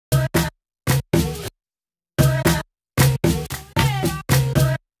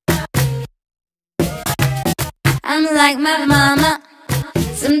I'm like my mama,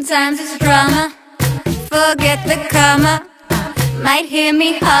 sometimes it's drama. Forget the comma, might hear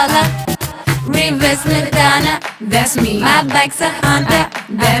me holler. Reverse Madonna, that's me. My bike's a Honda,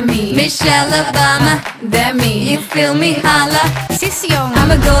 that me. Michelle Obama, that me. You feel me holler.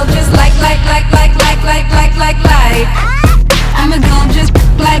 I'ma go just like. I'ma go just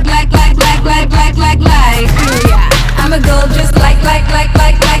like. I'ma go just like.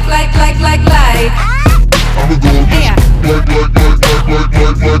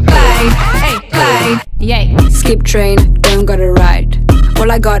 Yay. Skip train, don't gotta ride.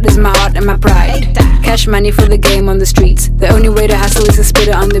 All I got is my heart and my pride. Cash money for the game on the streets. The only way to hustle is to spit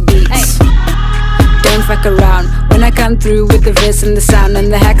it on the beats. Don't fuck around when I come through with the verse and the sound.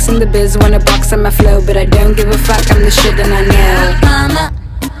 And the hacks and the biz wanna box on my flow, but I don't give a fuck, I'm the shit and I know. Mama,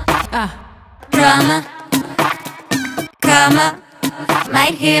 drama, comma,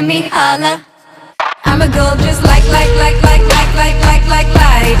 might hear me holler. I'ma go just like what? I'ma go just like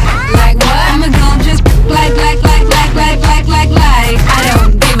I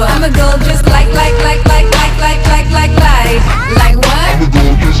don't give up. I'ma go just like what?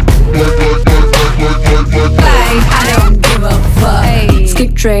 I don't give a fuck. Hey.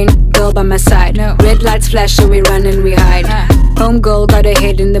 Skip train, girl by my side. No. Red lights flash, so we run and we hide. Home girl got her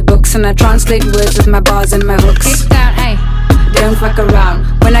head in the books, and I translate words with my bars and my hooks. Down, hey. Don't fuck around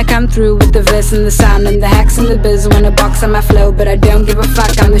when I come through with the verse and the sound. And the hacks and the biz wanna box on my flow, but I don't give a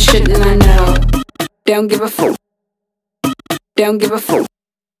fuck, I'm the shit and I know. Don't give a fuck. Don't give a fuck.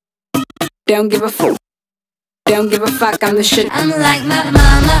 Don't give a fuck. Don't give a fuck, I'm the shit. I'm like my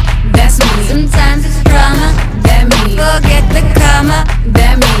mama, that's me. Sometimes it's drama, that me. Forget the comma,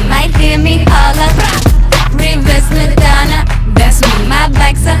 that me. Might hear me holler. Reverse Madonna, that's me. My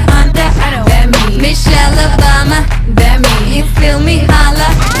bike's a Honda, that me. Michelle Obama, that me. You feel me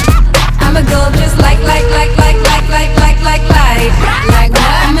holler. I'ma go just like what?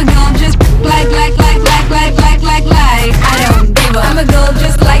 I'ma go just like I don't give up. I'ma go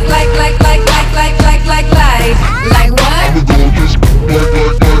just like what?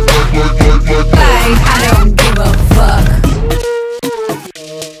 I don't give a fuck.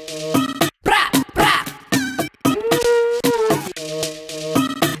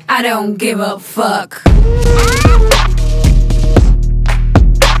 I don't give a fuck.